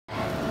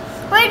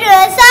We're doing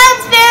a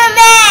science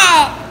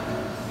experiment!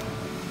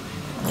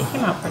 They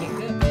came out pretty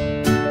good.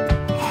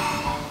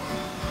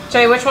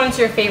 Joey, which one's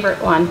your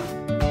favorite one?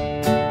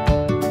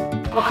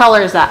 What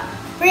color is that?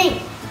 Green.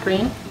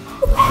 Green?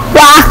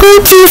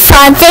 Welcome to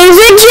Fun Things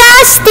with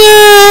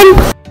Justin!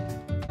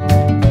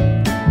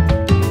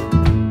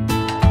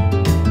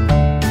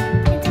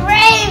 It's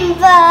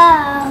rainbow!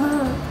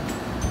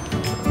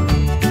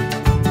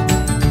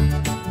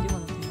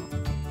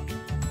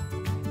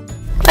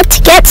 Let's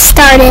get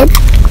started.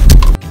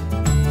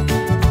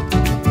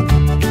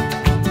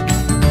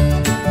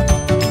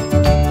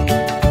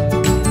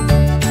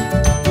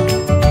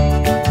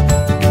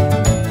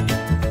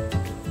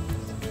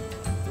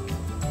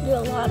 Do a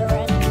lot of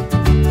red.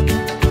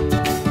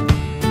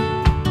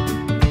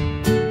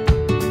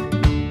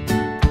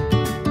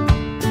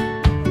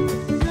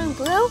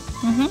 Blue?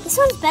 Mm-hmm. This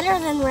one's better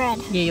than red.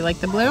 Yeah, you like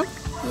the blue?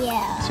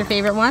 Yeah. It's your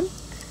favorite one?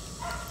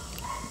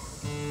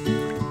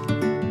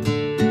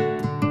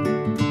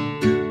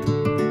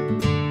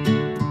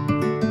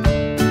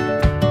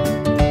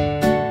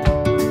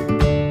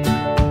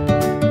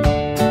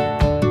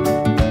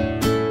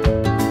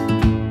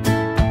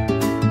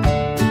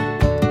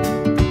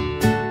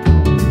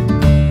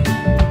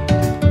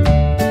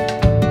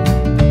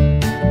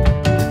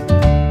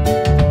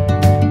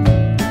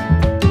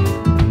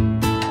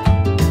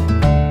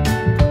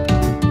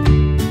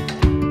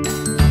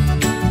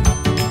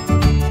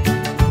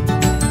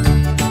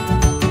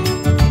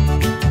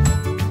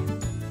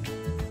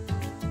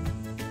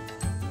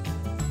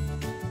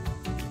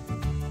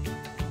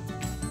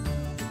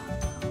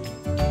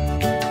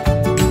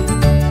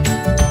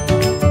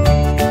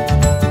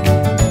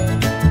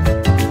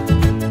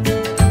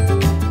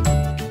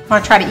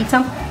 Want to try to eat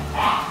some?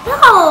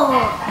 No!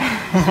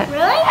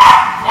 Really?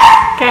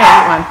 Okay, I'll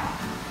eat one.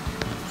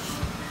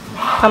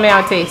 Tell me how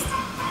it tastes.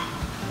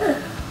 It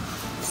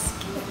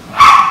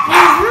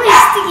was really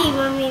sticky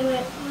when we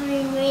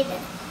made it.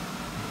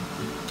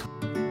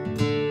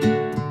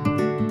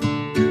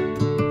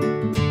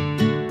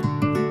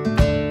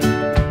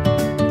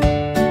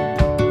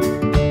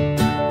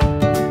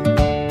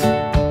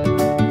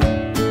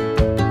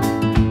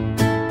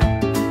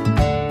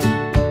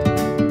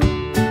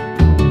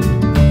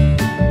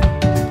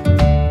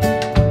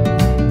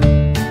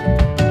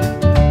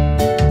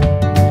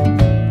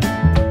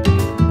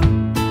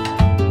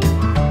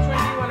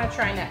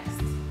 Try next.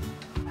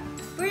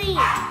 Green. Okay,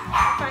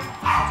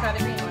 I'll try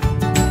the green one.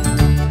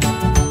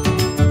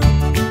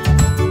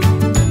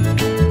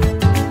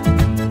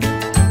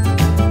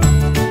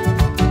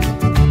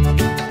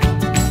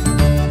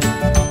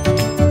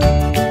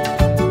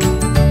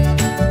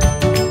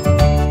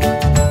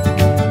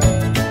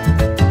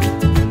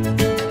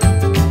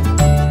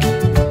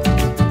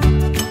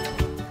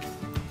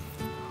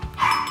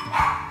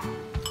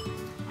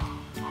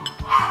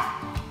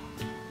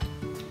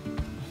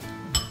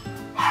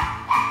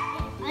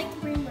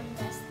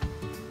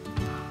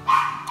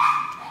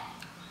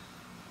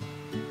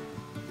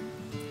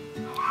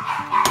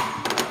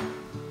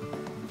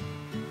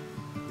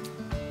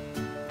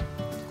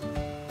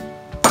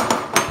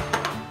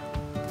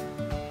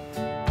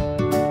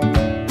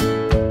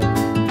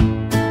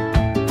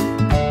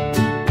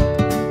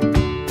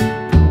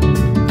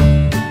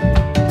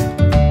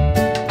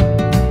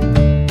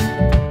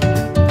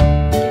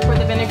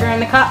 In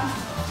the cup?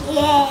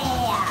 Yeah.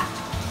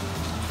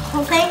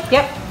 Okay?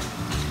 Yep.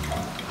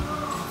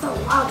 It's a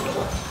long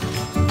one.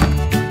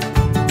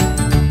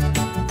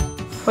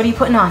 What are you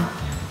putting on?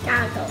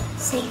 Goggle.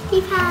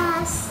 Safety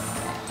pass.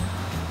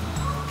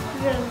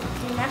 We're going to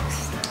do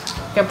next.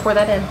 You gotta pour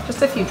that in.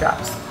 Just a few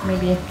drops.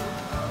 Maybe.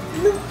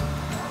 Loop,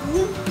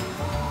 loop,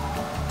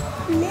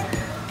 lip,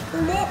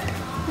 lip,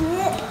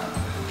 lip.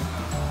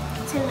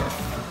 It's enough.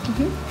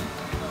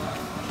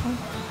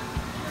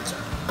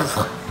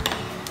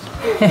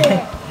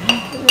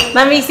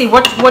 Let me see.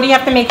 What do you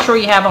have to make sure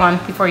you have on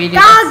before you do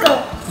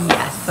Goggles. this?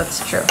 Yes, that's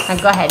true. Now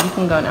go ahead. You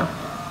can go now.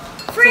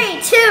 3,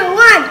 2,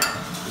 1.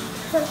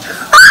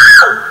 Oh!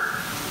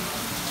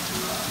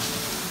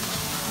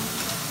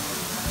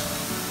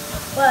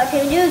 Well,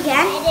 can we do it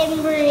again? I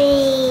didn't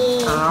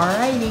breathe.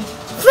 Alrighty.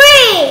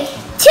 3,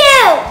 2,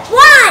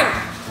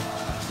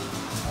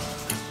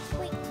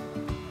 1. Wait.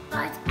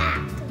 Let's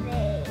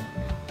activate.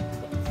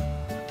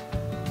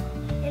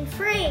 In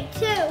 3,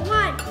 2,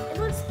 1. It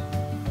looks like.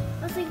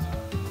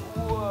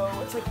 Whoa,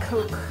 it's like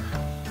Coke.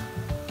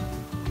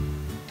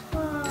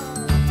 Whoa.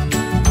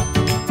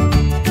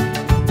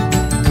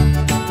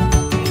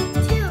 3,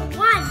 2,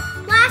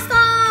 1. Blast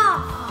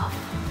off!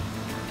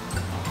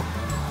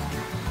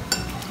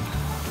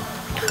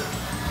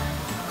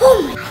 Oh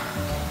my!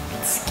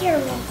 It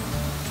scared me.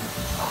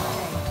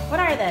 What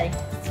are they?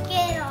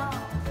 Skittles.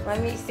 Let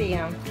me see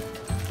them.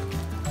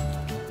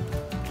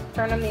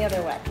 Turn them the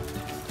other way.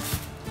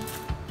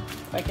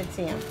 So I can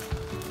see them.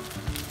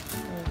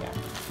 There you go.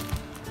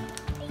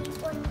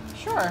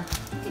 Sure,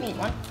 you can eat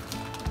one.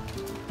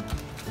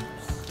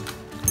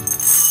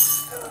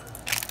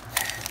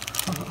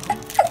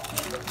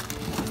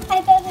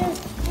 I thought there was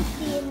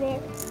 50 in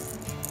there.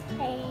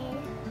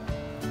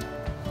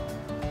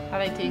 How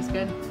they taste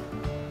good?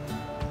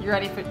 You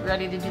ready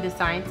to do the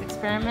science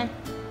experiment?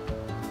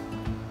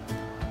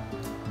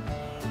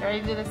 You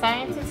ready to do the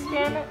science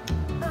experiment?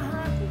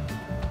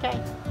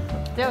 Okay,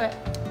 let's do it.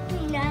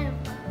 No.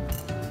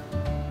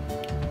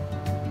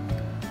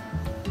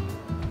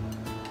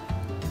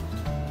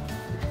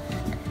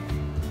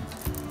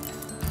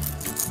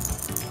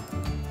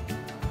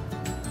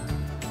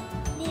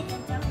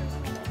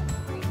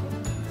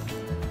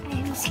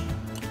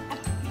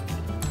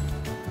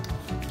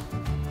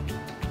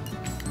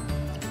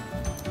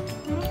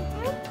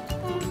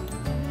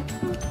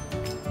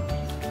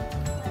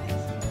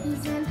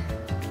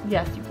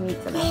 Yes, you can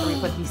eat some after we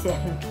put these in.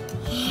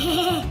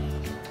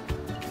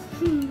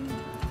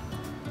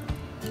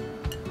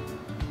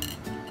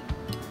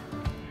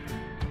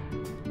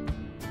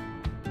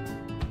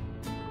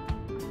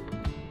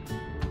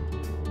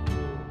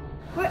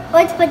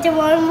 Let's put the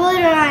warm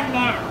water on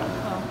now.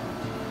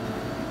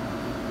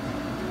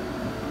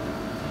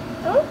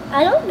 Oh,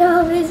 I don't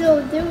know if this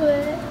will do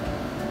it.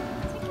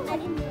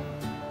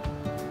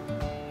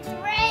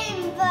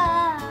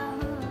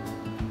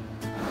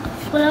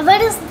 Well, if I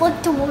just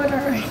look the water,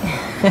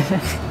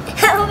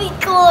 that would be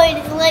cool.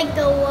 It's like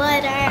the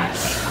water.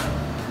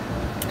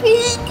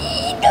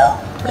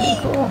 Pretty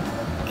cool.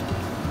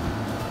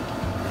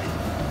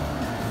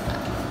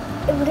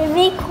 It would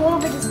be cool,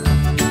 but it's...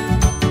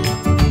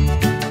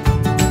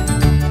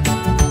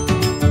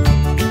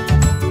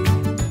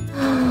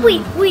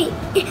 Wait.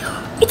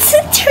 It's a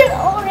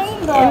turtle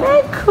rainbow. Isn't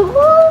that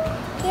cool?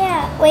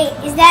 Yeah. Wait,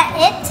 is that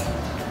it?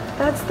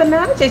 That's the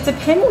magic. It's a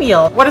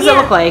pinwheel. What does it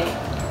look like?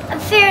 A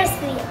Ferris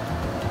wheel.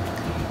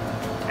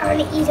 I want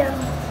to eat them.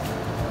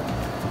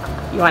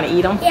 You want to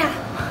eat them? Yeah.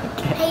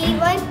 Okay. I eat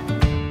one.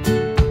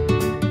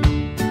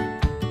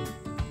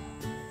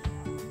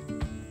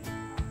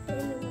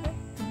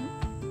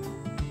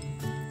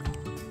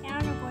 I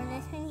want to pour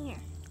this in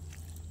here.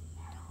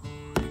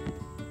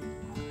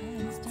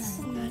 This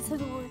is not so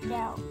worked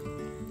out.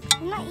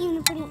 I'm not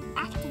even putting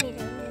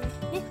activator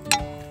in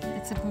there.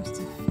 It's supposed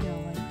to feel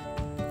like...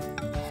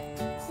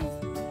 This is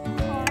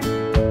hard.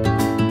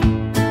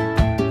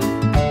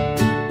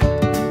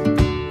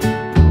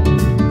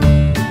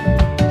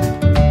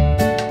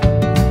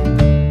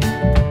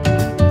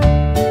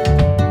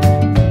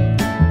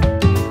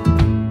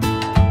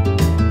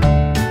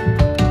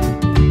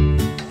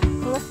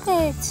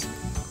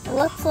 It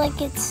looks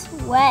like it's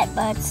wet,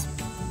 but it's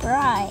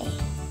dry.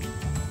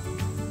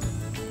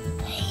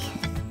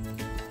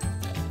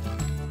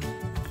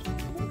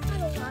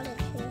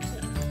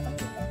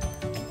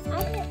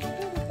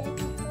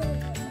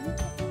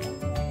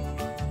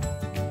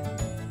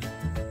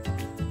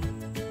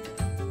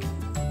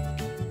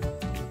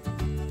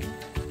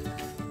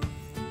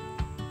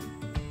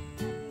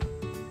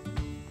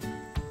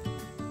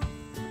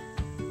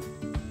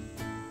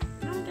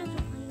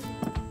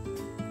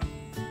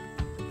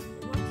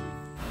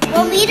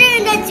 We'll meet her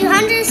in the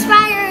 200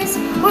 subscribers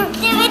or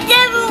give a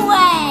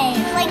giveaway.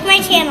 Like my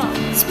channel.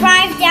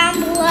 Subscribe down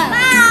below.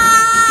 Bye.